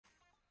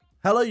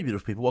Hello you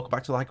beautiful people, welcome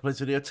back to the Hacker Plays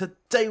video.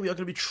 Today we are going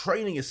to be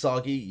training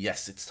ISAGI.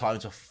 Yes, it's time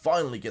to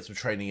finally get some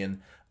training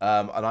in,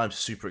 and I'm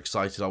super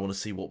excited. I want to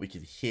see what we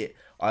can hit.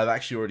 I've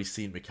actually already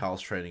seen Mikhail's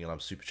training and I'm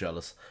super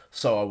jealous,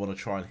 so I want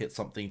to try and hit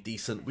something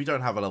decent. We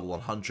don't have a level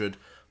 100,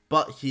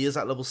 but he is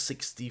at level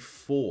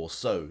 64,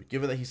 so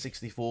given that he's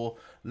 64,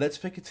 let's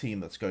pick a team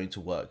that's going to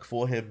work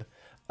for him.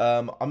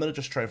 I'm going to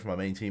just train for my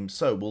main team,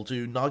 so we'll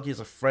do Nagi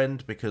as a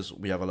friend because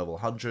we have a level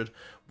 100.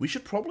 We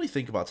should probably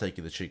think about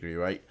taking the Chigiri,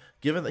 right?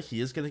 Given that he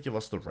is going to give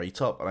us the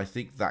rate up, and I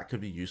think that could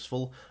be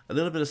useful. A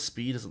little bit of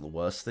speed isn't the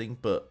worst thing,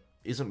 but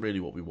isn't really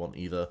what we want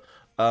either.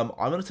 I'm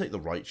going to take the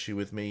Raichu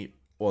with me,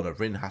 or no,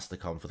 Rin has to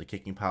come for the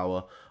kicking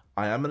power.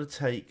 I am going to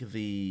take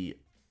the...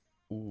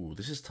 Ooh,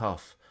 this is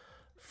tough.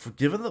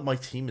 Given that my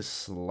team is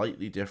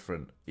slightly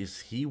different, is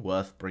he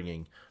worth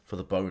bringing for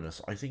the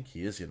bonus? I think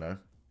he is, you know.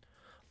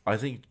 I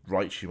think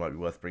Raichu might be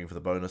worth bringing for the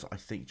bonus. I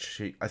think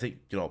you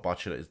know,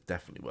 Bachila is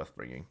definitely worth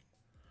bringing.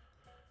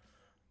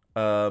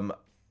 Now,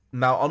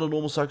 under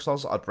normal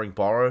circumstances, I'd bring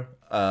Borrow,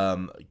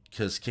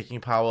 because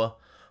kicking power,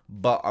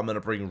 but I'm going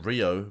to bring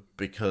Rio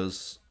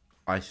because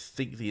I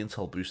think the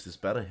intel boost is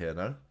better here,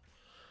 no?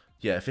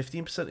 Yeah,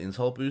 15%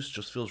 intel boost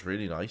just feels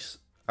really nice,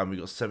 and we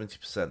got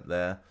 70%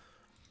 there.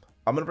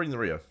 I'm going to bring the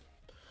Rio.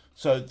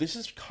 So this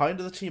is kind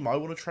of the team I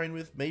want to train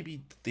with.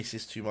 Maybe this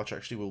is too much,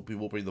 actually. We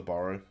will bring the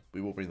Borrow.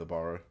 We will bring the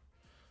Borrow.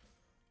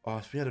 Oh,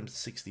 if we had him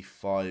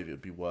 65, it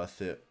would be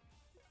worth it.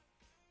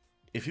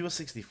 If he was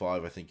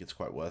 65, I think it's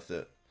quite worth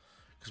it.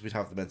 Because we'd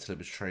have the mental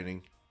image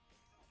training.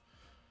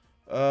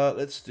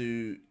 Let's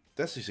do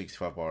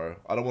 65 Borrow.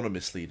 I don't want to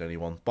mislead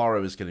anyone.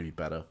 Borrow is going to be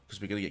better.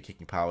 Because we're going to get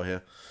kicking power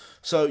here.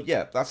 So,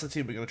 yeah, that's the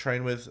team we're going to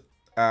train with.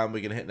 And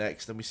we're going to hit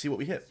next. And we see what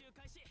we hit.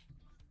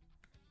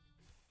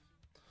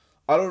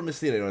 I don't want to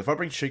mislead anyone. If I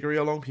bring Chigiri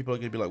along, people are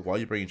going to be like, why are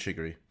you bringing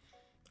Chigiri?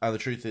 And the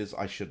truth is,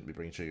 I shouldn't be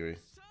bringing Chigiri.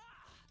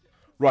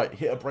 Right,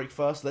 hit a break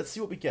first. Let's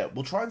see what we get.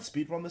 We'll try and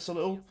speedrun this a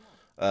little.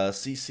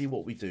 See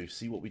what we do.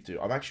 See what we do.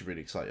 I'm actually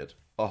really excited.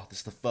 Oh, this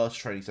is the first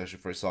training session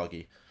for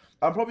ISAGI.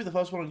 I'm probably the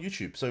first one on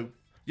YouTube. So,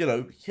 you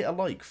know, hit a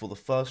like for the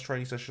first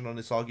training session on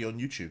ISAGI on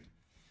YouTube.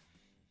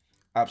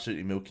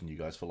 Absolutely milking you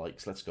guys for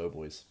likes. Let's go,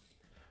 boys.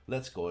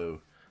 Let's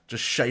go.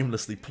 Just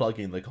shamelessly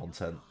plugging the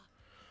content.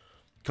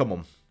 Come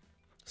on.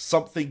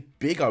 Something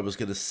big I was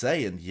going to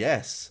say, and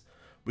yes.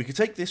 We could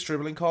take this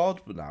dribbling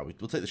card, but no,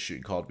 we'll take the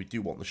shooting card. We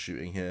do want the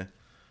shooting here.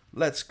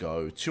 Let's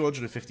go.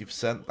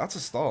 250%. That's a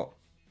start.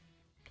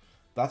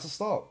 That's a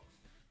start.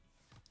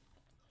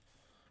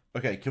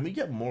 Okay, can we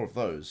get more of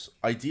those?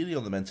 Ideally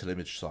on the mental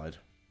image side.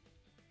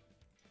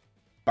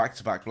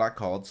 Back-to-back black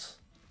cards.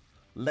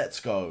 Let's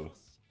go.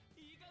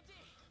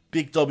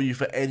 Big W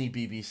for any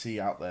BBC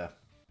out there.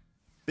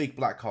 Big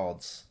black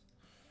cards.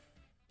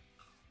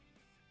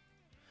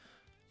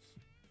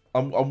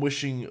 I'm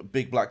wishing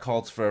big black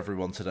cards for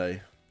everyone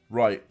today.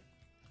 Right.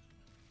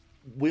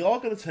 We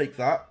are going to take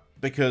that.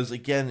 Because,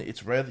 again,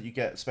 it's rare that you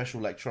get special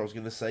lecture, I was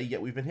going to say.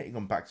 Yet we've been hitting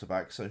on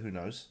back-to-back, so who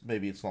knows?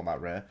 Maybe it's not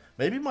that rare.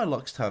 Maybe my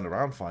luck's turned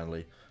around,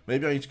 finally.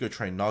 Maybe I need to go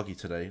train Nagi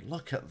today.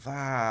 Look at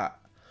that.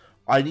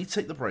 I need to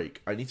take the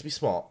break. I need to be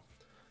smart.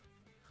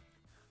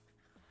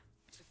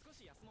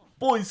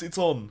 Boys, it's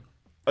on.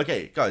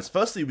 Okay, guys,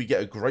 firstly, we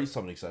get a great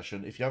summoning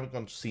session. If you haven't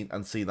gone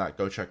and seen that,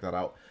 go check that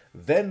out.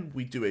 Then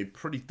we do a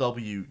pretty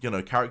W, you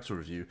know, character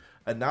review.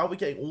 And now we're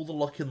getting all the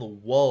luck in the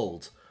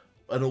world.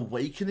 An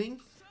awakening?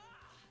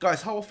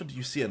 Guys, how often do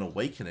you see an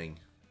awakening?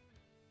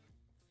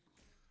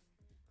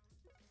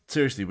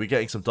 Seriously, we're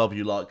getting some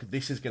W luck.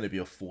 This is going to be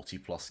a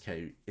 40+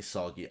 K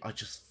ISAGI. I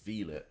just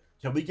feel it.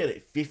 Can we get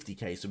it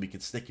 50k so we can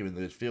stick him in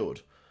the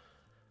midfield?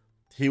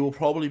 He will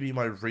probably be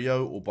my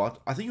Rio or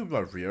I think he'll be my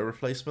Rio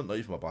replacement, not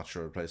even my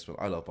Bachira replacement.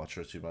 I love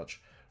Bachira too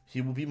much.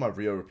 He will be my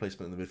Rio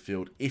replacement in the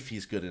midfield if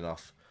he's good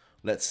enough.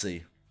 Let's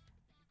see.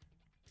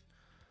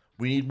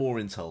 We need more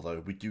intel though.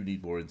 We do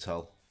need more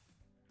intel.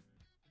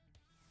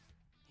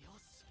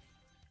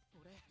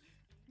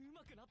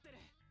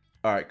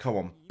 Alright, come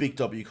on. Big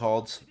W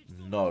cards.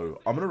 No.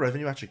 I'm going to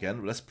revenue match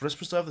again. Let's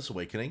preserve this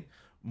awakening.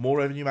 More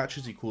revenue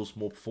matches equals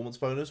more performance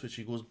bonus, which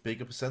equals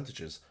bigger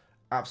percentages.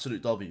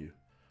 Absolute W.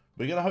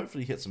 We're going to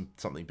hopefully hit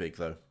something big,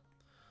 though.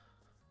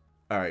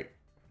 Alright.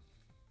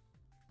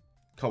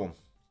 Come on.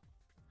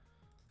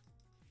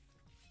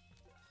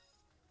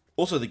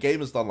 Also, the game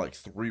has done like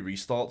 3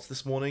 restarts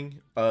this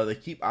morning. They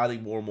keep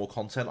adding more and more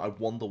content. I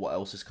wonder what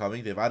else is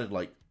coming. They've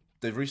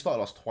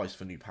restarted us twice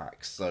for new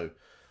packs, so...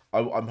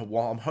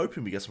 I'm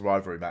hoping we get some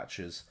rivalry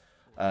matches,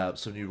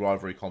 some new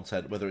rivalry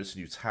content, whether it's a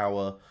new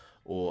tower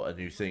or a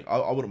new thing.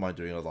 I wouldn't mind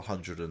doing another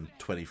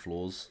 120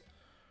 floors.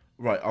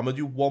 Right, I'm gonna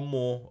do one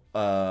more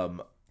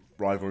one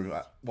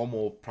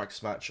more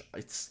practice match.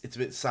 It's a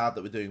bit sad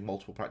that we're doing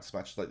multiple practice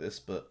matches like this,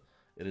 but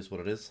it is what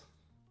it is.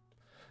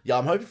 Yeah,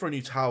 I'm hoping for a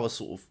new tower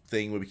sort of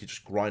thing where we could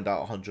just grind out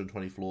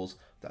 120 floors.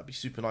 That'd be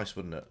super nice,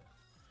 wouldn't it?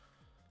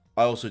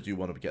 I also do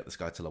want to get this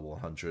guy to level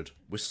 100.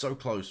 We're so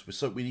close.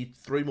 We need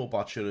 3 more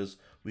Bachiras.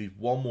 We need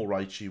 1 more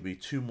Raichu. We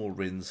need 2 more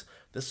Rins.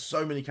 There's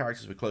so many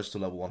characters we're close to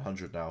level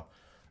 100 now.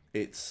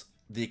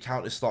 The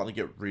account is starting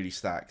to get really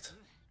stacked.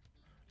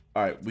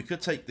 Alright, we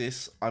could take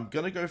this. I'm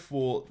going to go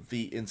for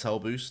the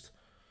Intel boost.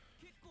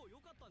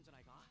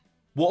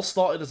 What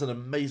started as an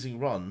amazing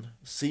run,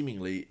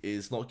 seemingly,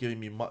 is not giving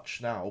me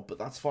much now, but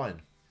that's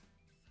fine.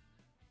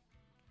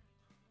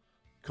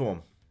 Come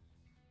on.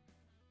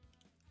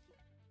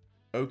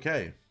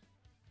 Okay.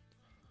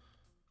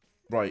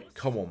 Right,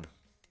 come on.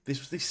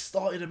 This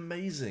started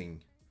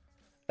amazing.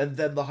 And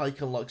then the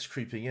hike and luck's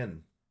creeping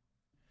in.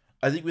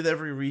 I think with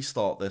every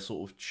restart, they're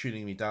sort of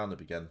tuning me down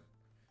again.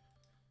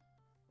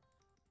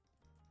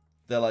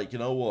 They're like, you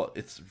know what?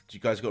 You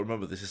guys got to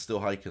remember, this is still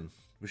hiking.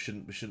 We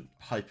shouldn't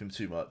hype him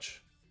too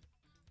much.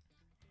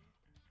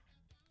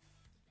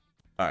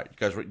 All right, you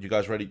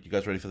guys ready? You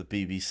guys ready for the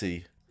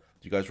PWC?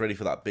 You guys ready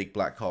for that big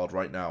black card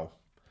right now?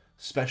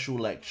 Special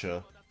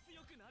lecture,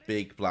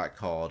 big black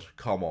card.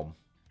 Come on.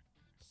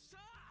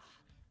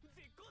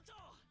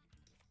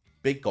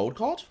 Big gold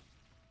card?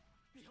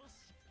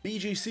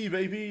 BGC,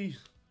 baby!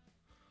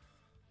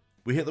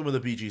 We hit them with a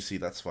BGC,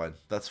 that's fine.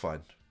 That's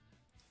fine.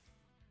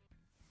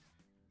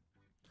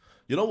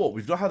 You know what?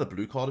 We've not had a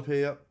blue card appear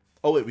yet.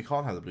 Oh wait, we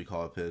can't have the blue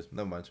card appear.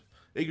 Never mind.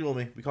 Ignore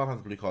me. We can't have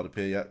the blue card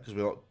appear yet because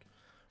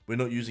we're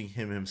not using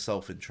him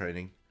himself in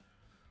training.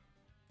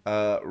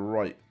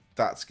 Right.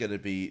 That's gonna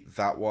be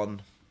that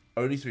one.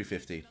 Only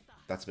 350.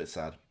 That's a bit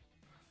sad.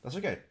 That's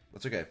okay.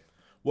 That's okay.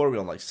 What are we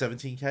on? Like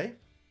 17k?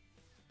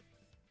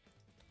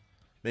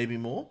 Maybe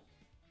more?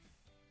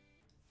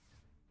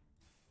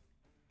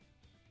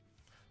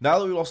 Now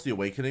that we lost the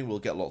Awakening, we'll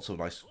get lots of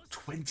nice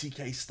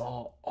 20k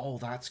start. Oh,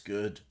 that's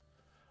good.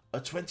 A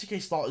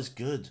 20k start is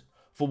good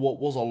for what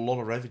was a lot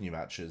of revenue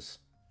matches.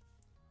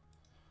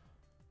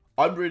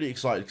 I'm really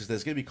excited because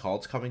there's going to be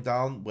cards coming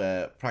down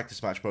where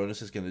practice match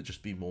bonus is going to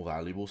just be more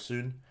valuable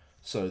soon.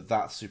 So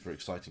that's super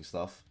exciting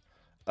stuff.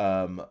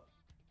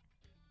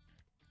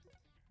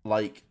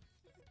 Like,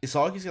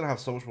 Isagi's going to have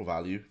so much more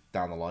value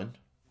down the line.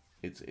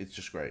 It's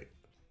just great.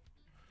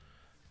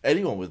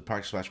 Anyone with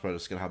practice match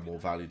bonus is going to have more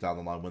value down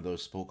the line when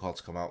those support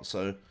cards come out.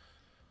 So,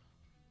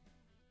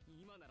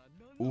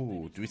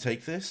 ooh, do we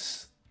take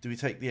this? Do we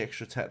take the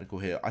extra technical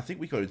here? I think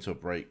we go into a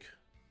break.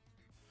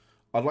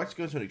 I'd like to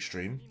go into an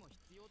extreme.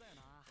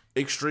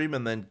 Extreme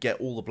and then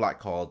get all the black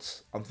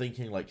cards. I'm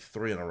thinking like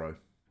 3 in a row.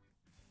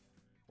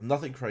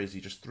 Nothing crazy,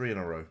 just 3 in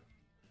a row.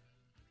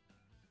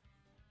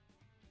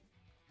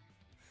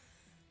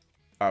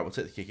 Alright, we'll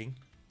take the kicking.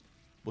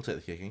 We'll take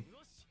the kicking.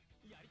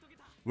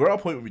 We're at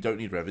a point where we don't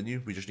need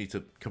revenue. We just need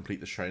to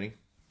complete this training.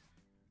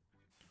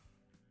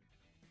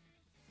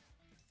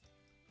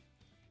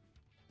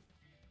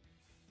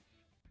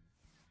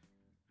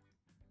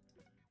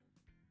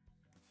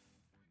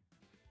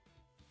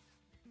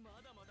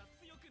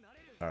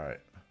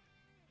 Alright.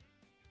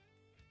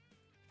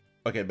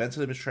 Okay,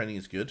 mental image training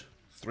is good.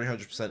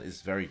 300%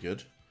 is very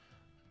good.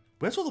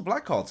 Where's all the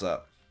black cards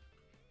at?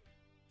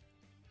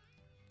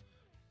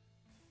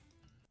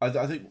 I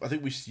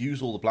think we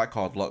used all the black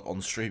card luck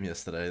on stream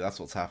yesterday. That's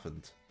what's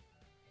happened.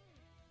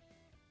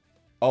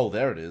 Oh,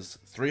 there it is.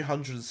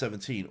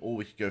 317. Or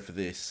we could go for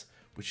this,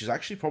 which is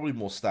actually probably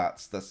more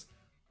stats. That's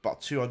about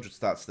 200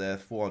 stats there,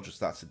 400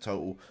 stats in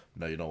total.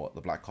 No, you know what?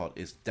 The black card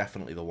is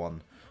definitely the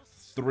one.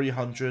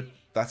 300.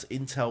 That's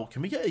Intel.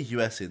 Can we get a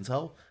US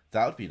Intel?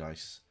 That would be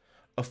nice.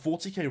 A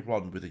 40k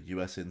run with a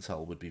US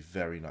Intel would be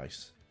very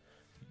nice.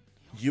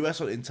 US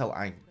on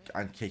Intel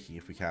and kicking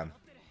if we can.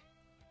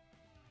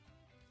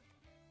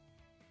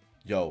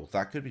 Yo,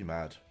 that could be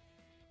mad.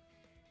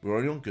 We're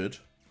only on good.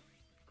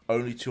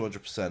 Only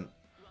 200%.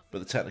 But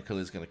the technical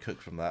is going to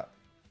cook from that.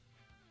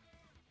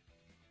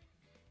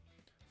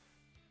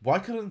 Why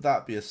couldn't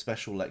that be a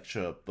special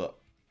lecture, but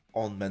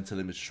on mental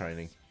image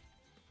training?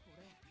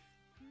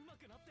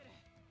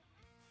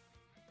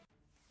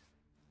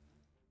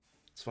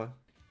 It's fine.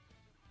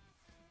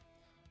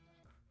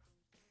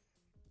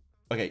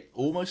 Okay,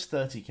 almost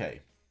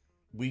 30k.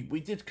 We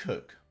did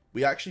cook.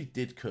 We actually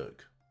did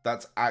cook.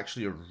 That's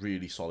actually a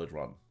really solid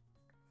run.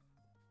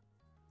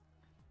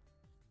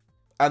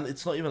 And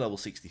it's not even level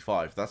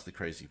 65. That's the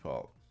crazy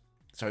part.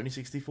 It's only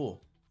 64.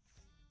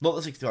 Not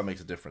that 65 makes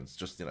a difference.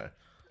 Just, you know,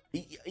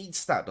 each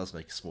stat does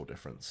make a small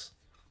difference.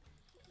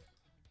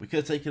 We could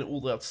have taken it all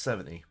the way up to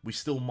 70. We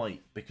still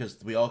might,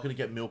 because we are going to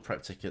get meal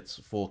prep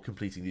tickets for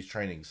completing these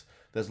trainings.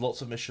 There's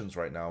lots of missions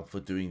right now for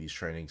doing these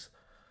trainings.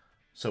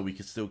 So we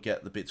could still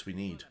get the bits we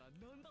need.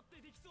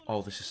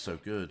 Oh, this is so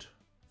good.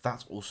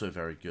 That's also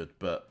very good,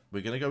 but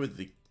we're going to go with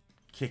the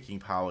kicking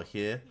power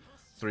here.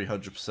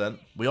 300%.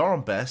 We are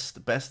on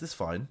best. Best is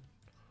fine.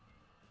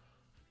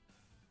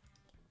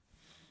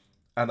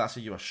 And that's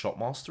a US shot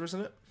master, isn't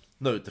it?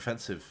 No,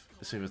 defensive.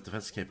 It's even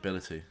defensive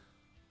capability.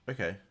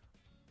 Okay.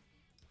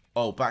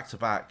 Oh, back to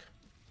back.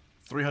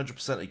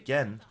 300%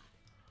 again.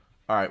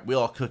 Alright, we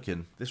are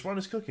cooking. This run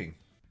is cooking.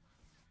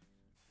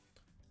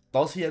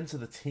 Does he enter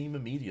the team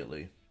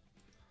immediately?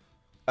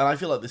 And I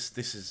feel like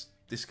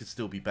this could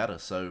still be better,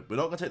 so we're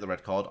not going to take the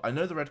red card. I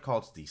know the red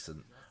card's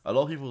decent. A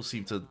lot of people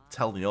seem to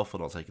tell me off for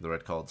not taking the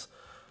red cards.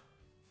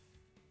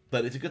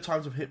 But it's a good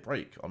time to hit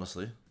break,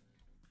 honestly.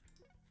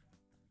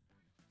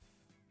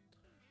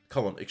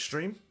 Come on,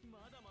 extreme?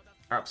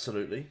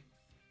 Absolutely.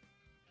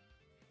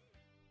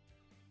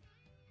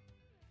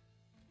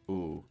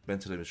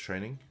 mental image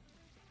training.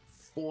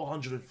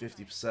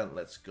 450%.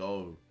 Let's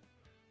go.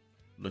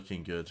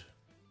 Looking good.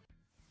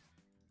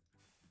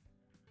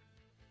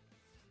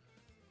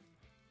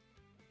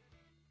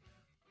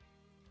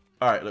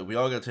 Alright, look, we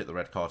are going to take the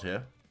red card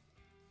here.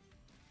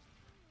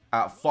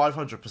 At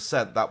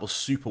 500%, that was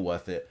super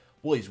worth it.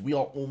 Boys, we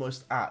are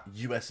almost at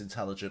US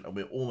intelligent, and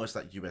we're almost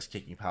at US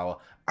kicking power.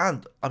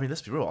 And, I mean,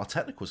 let's be real, our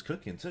technical's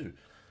cooking too.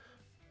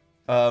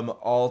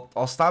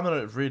 Our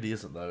stamina really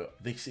isn't, though.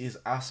 This is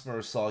Asma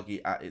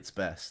ISAGI at its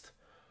best.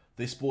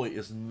 This boy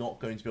is not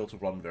going to be able to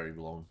run very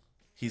long.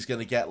 He's going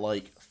to get,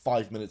 like,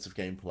 5 minutes of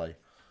gameplay.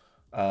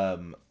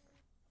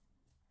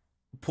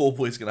 Poor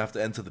boy's going to have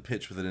to enter the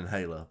pitch with an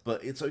inhaler,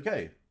 but it's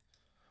okay.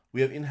 We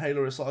have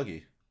Inhaler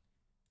ISAGI.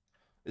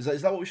 Is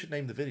that what we should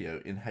name the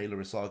video? Inhaler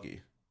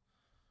ISAGI.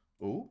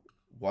 Ooh,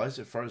 why is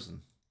it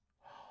frozen?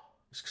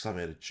 It's because I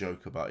made a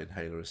joke about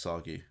Inhaler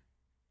ISAGI.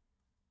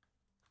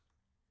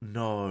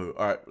 No.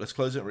 Alright, let's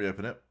close it and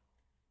reopen it.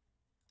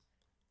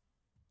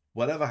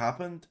 Whatever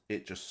happened,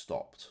 it just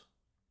stopped.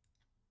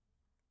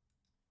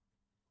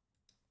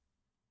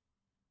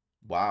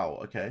 Wow,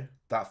 okay.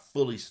 That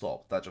fully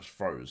stopped. That just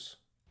froze.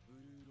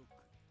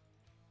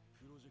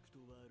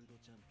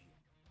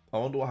 I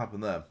wonder what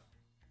happened there.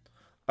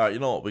 Alright, you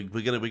know what?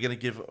 We're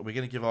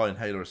gonna give our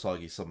Inhaler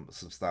ISAGI some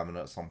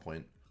stamina at some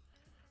point.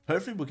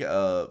 Hopefully we'll get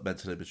a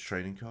mental image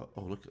training card.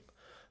 Oh look,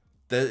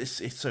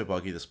 it's so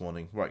buggy this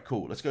morning. Right,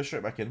 cool. Let's go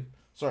straight back in.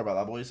 Sorry about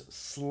that, boys.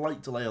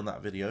 Slight delay on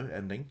that video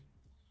ending.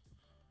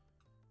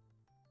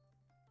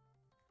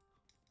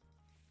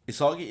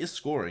 ISAGI is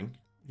scoring.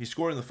 He's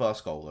scoring the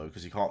first goal though,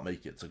 because he can't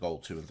make it to goal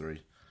 2 and 3.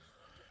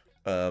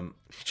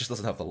 He just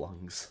doesn't have the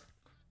lungs.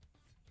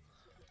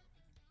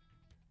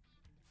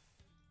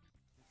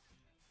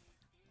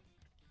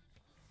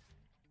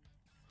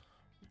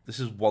 This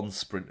is one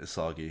sprint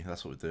ISAGI.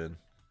 That's what we're doing.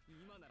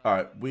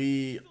 Alright,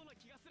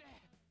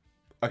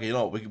 okay, you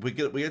know what? We're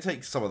gonna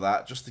take some of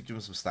that just to give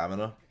him some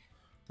stamina.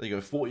 There you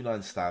go,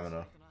 49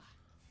 stamina.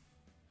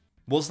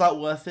 Was that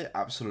worth it?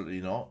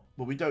 Absolutely not.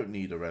 But we don't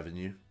need a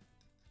revenue.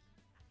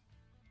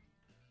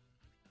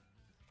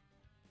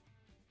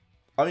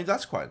 I mean,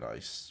 that's quite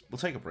nice. We'll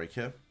take a break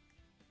here.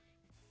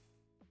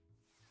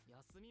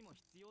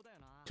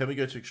 Can we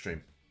go to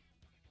extreme?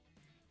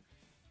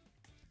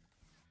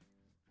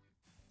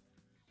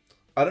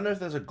 I don't know if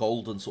there's a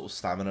golden sort of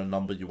stamina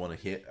number you want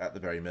to hit at the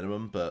very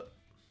minimum, but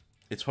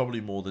it's probably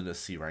more than a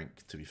C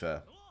rank, to be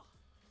fair.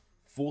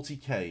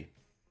 40k.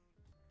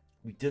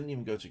 We didn't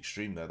even go to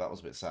extreme there. That was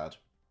a bit sad.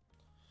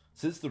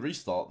 Since the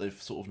restart,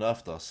 they've sort of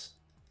nerfed us.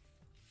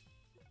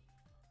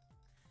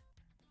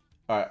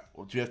 Alright,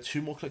 well, do we have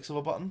 2 more clicks of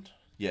a button?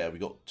 Yeah, we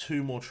got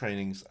 2 more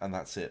trainings, and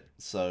that's it.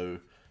 So,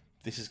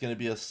 this is going to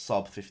be a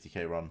sub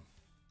 50k run.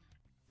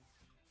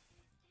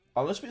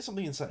 Unless we get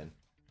something insane.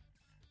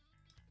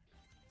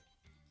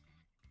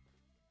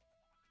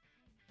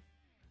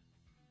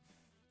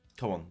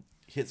 Come on,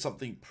 hit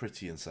something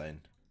pretty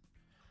insane.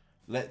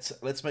 Let's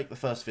make the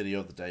first video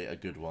of the day a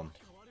good one.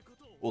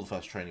 Or the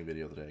first training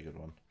video of the day a good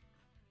one.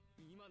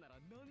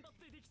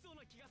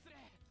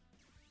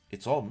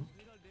 It's on.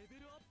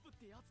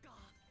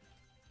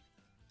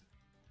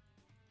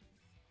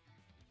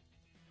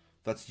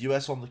 That's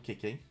US on the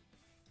kicking.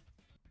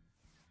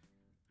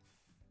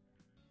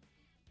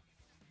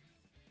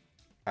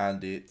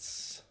 And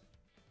it's...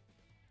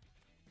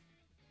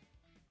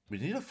 we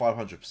need a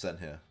 500%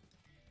 here.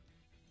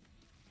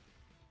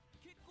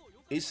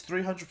 Is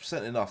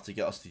 300% enough to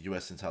get us to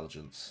US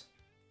intelligence?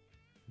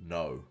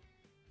 No.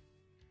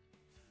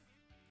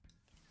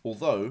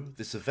 Although,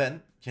 this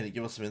event, can it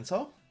give us some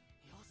intel?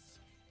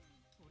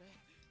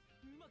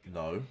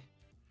 No.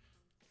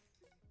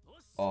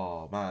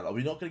 Oh man, are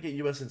we not going to get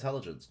US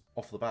intelligence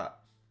off the bat?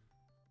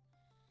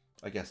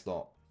 I guess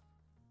not.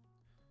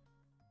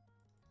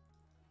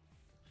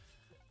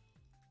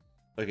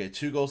 Okay,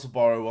 2 goals for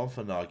Borrow, 1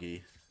 for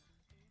Nagi.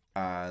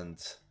 And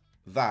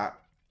that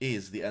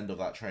is the end of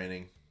that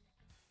training.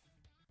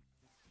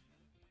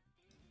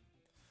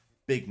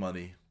 Big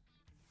money.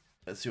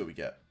 Let's see what we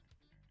get.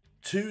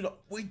 2.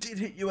 We did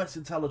hit US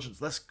intelligence.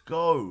 Let's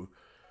go.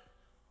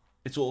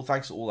 It's all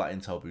thanks to all that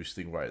intel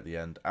boosting right at the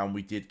end, and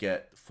we did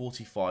get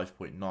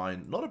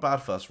 45.9. Not a bad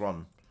first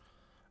run,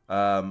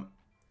 and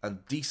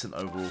decent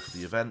overall for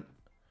the event.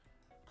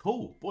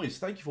 Cool, boys.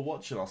 Thank you for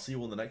watching. I'll see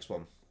you on the next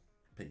one.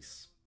 Peace.